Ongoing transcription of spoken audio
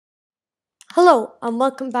Hello and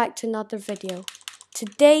welcome back to another video.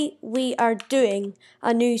 Today we are doing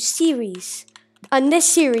a new series and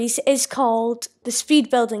this series is called the Speed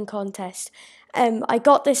Building Contest. I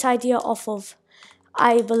got this idea off of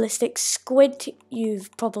iBallistic Squid. You've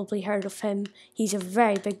probably heard of him. He's a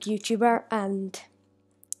very big YouTuber and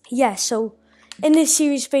yeah, so in this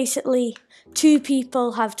series basically two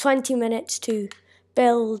people have 20 minutes to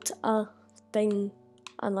build a thing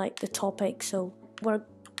and like the topic, so we're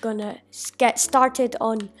gonna get started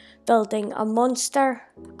on building a monster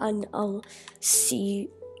and I'll see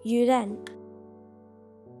you then.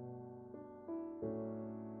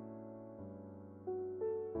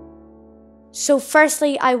 So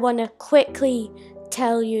firstly I want to quickly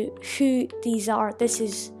tell you who these are. This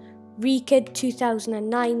is Rekid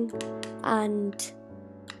 2009 and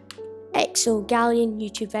Exogallion,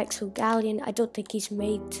 YouTube Exogallion. I don't think he's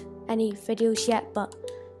made any videos yet, but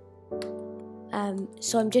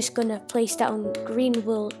so I'm just gonna place down green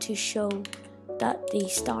wool to show that they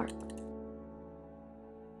start.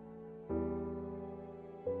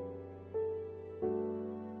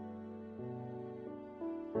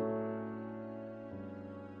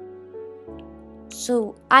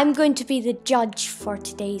 So I'm going to be the judge for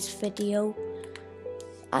today's video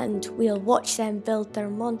and we'll watch them build their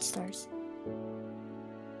monsters.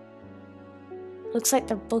 Looks like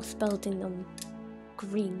they're both building them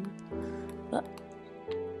green, but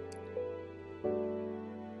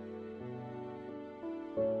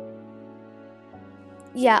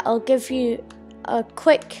yeah, I'll give you a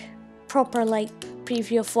quick proper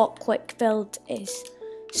preview of what quick build is.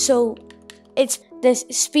 So it's this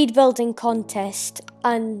speed building contest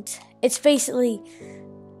and it's basically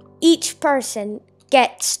each person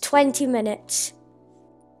gets 20 minutes.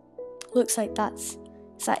 Looks like that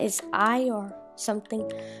is I or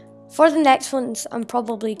something. For the next ones I'm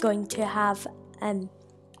probably going to have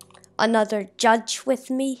another judge with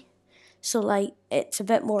me, so it's a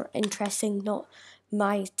bit more interesting, not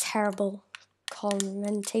my terrible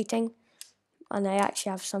commentating, and I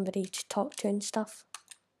actually have somebody to talk to and stuff.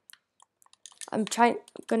 I'm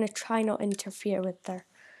gonna try not interfere with their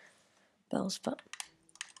bills, but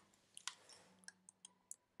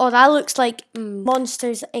oh, that looks like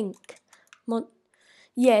Monsters Inc.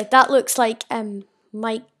 Yeah, that looks like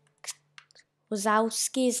Mike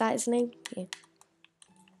Wazowski, is that his name? Yeah.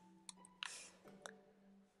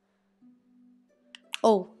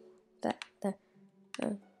 Oh,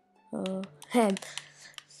 him.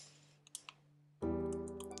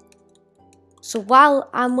 So while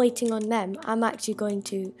I'm waiting on them, I'm actually going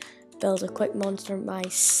to build a quick monster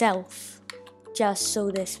myself, just so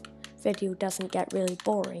this video doesn't get really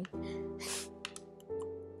boring.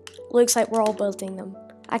 Looks like we're all building them.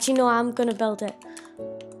 Actually, no, I'm gonna build it.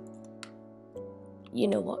 You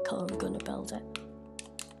know what color I'm gonna build it.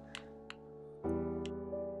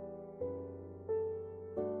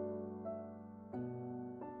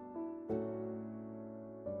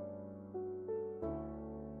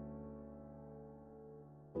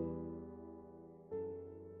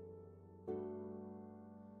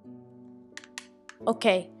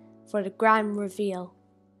 Okay, for the grand reveal.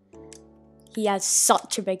 He has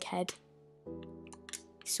such a big head.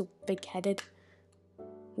 He's so big-headed.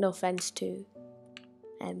 No offense to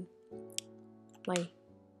my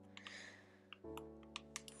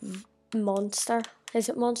monster. Is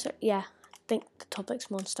it monster? Yeah, I think the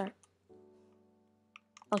topic's monster.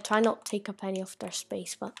 I'll try not to take up any of their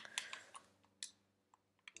space, but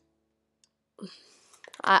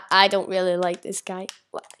I don't really like this guy.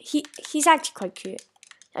 Well, he's actually quite cute.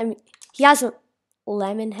 I mean, he has a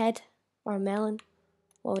lemon head or a melon.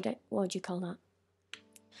 What would you call that?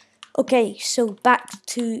 Okay, so back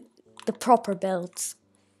to the proper builds.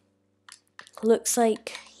 Looks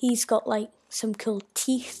like he's got some cool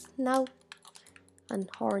teeth now and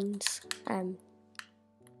horns.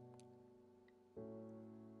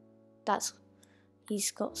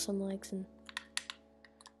 He's got some legs and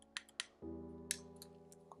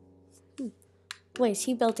wait, is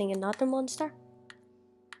he building another monster?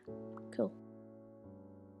 Cool.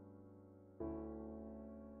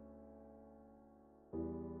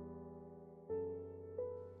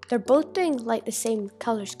 They're both doing the same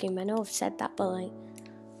color scheme. I know I've said that, but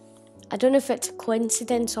I don't know if it's a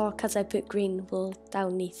coincidence or because I put green wool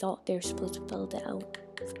down, he thought they were supposed to build it out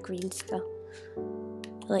with green stuff.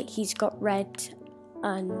 He's got red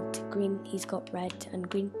and green, he's got red and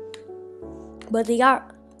green. But they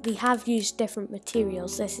have used different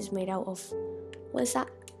materials. This is made out of, what is that?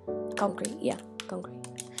 Concrete, yeah, concrete.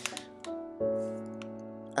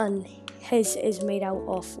 And his is made out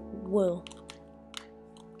of wool.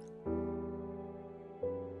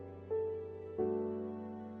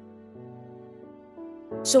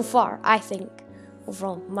 So far, I think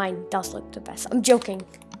overall mine does look the best. I'm joking.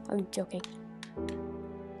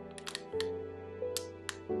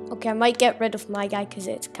 Okay, I might get rid of my guy because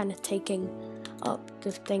it's kind of taking up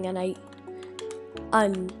the thing,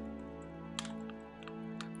 and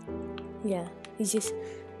yeah, he's just.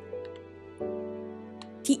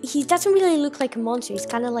 He doesn't really look like a monster. He's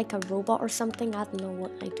kind of like a robot or something. I don't know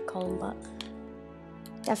what I'd call him, but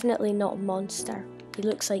definitely not a monster. He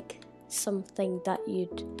looks like something that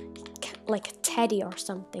you'd, like a teddy or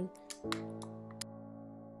something.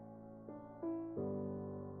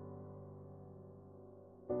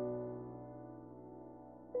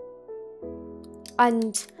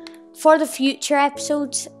 And for the future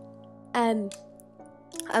episodes, I'm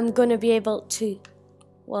gonna be able to,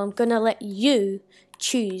 well, I'm gonna let you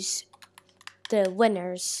choose the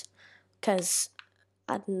winners, because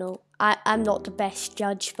I don't know, I'm not the best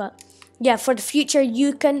judge, but yeah, for the future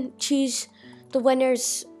you can choose the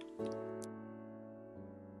winners.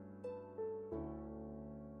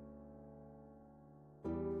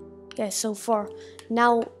 Yeah, so for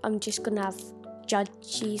now I'm just gonna have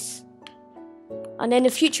judges, and in the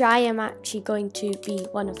future I am actually going to be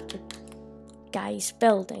one of the guys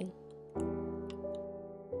building.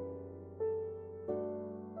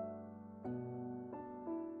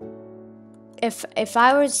 If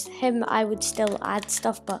I was him, I would still add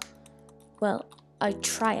stuff, but, well, I'd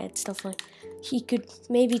try add stuff. Like, he could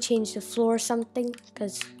maybe change the floor or something,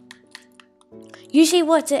 because usually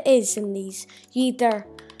what it is in these, you either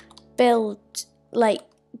build, like,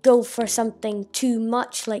 go for something too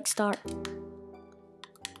much, like start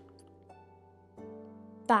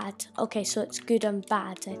bad. Okay, so it's good and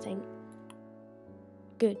bad, I think.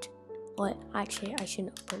 Good. Well, actually, I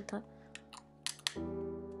shouldn't have built that.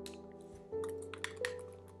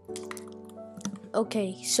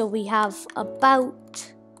 Okay, so we have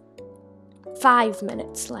about 5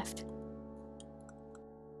 minutes left.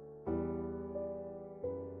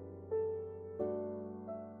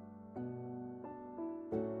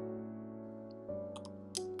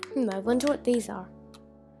 I wonder what these are.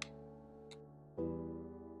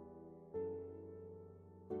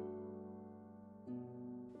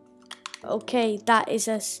 Okay, that is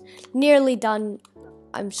us nearly done.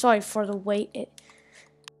 I'm sorry for the wait.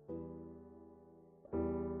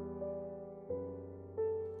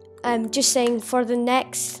 I'm just saying, for the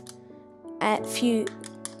next few,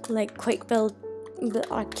 like, quick build,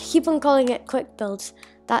 I keep on calling it quick builds.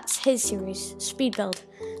 That's his series, speed build.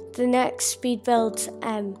 The next speed build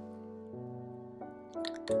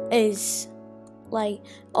is, like,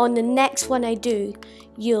 on the next one I do,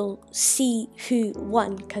 you'll see who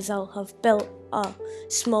won, because I'll have built a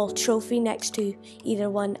small trophy next to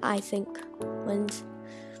either one I think wins.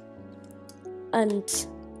 And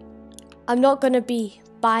I'm not going to be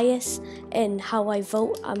biased in how I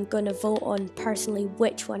vote. I'm going to vote on personally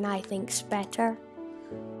which one I think's better.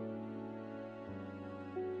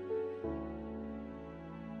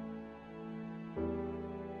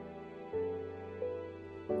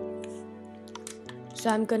 So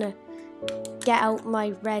I'm gonna get out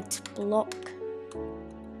my red block,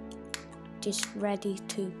 just ready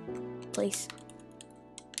to place.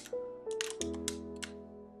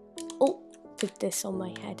 Oh, put this on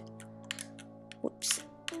my head. Whoops.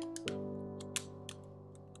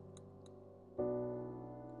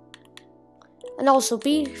 And also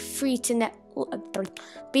be free to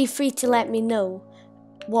let me know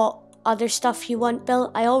what other stuff you want built.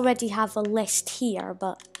 I already have a list here,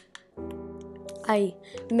 but I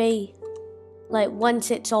may, like, once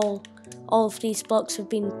it's all of these blocks have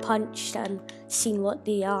been punched and seen what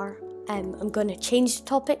they are, I'm gonna change the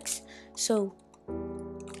topics. So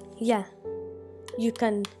yeah, you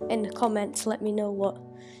can in the comments let me know what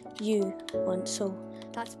you want. So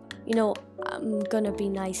that's, you know, I'm gonna be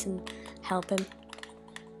nice and help him.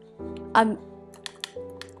 I'm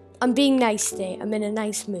being nice today. I'm in a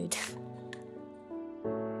nice mood.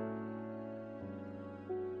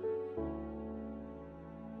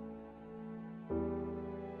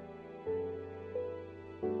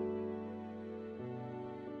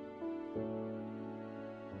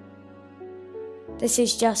 This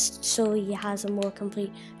is just so he has a more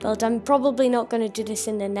complete build. I'm probably not going to do this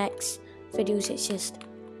in the next videos. It's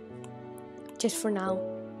just for now.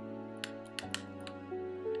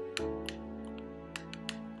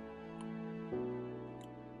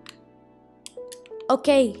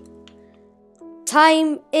 Okay,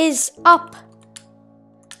 time is up.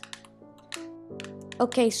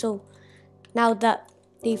 Okay, so now that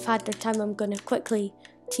they've had their time, I'm gonna quickly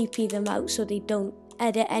TP them out so they don't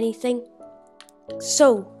edit anything.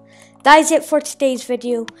 So that is it for today's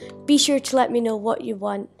video. Be sure to let me know what you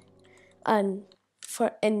want, and for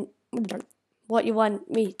what you want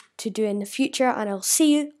me to do in the future, and I'll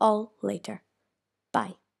see you all later.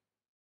 Bye.